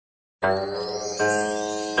Have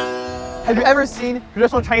you ever seen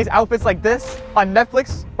traditional Chinese outfits like this on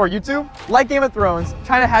Netflix or YouTube? Like Game of Thrones,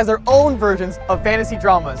 China has their own versions of fantasy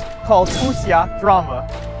dramas called Wuxia drama.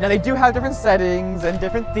 Now they do have different settings and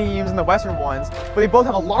different themes than the Western ones, but they both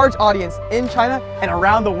have a large audience in China and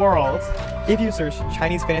around the world. If you search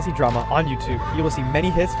Chinese fantasy drama on YouTube, you will see many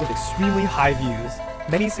hits with extremely high views.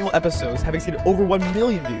 Many single episodes have exceeded over 1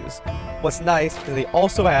 million views. What's nice is they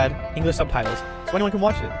also add English subtitles, so anyone can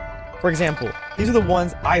watch it. For example, these are the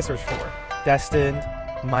ones I searched for: Destined,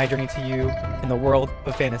 My Journey to You, in the World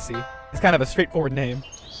of Fantasy. It's kind of a straightforward name.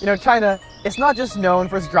 You know, China, it's not just known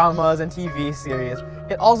for its dramas and TV series.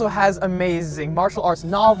 It also has amazing martial arts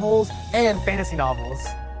novels and fantasy novels.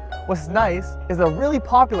 What's nice is they're really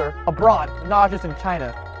popular abroad, not just in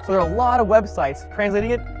China. So there are a lot of websites translating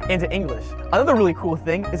it into English. Another really cool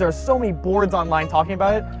thing is there are so many boards online talking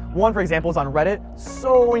about it. One, for example, is on Reddit.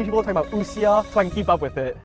 So many people are talking about Wuxia, so I can keep up with it.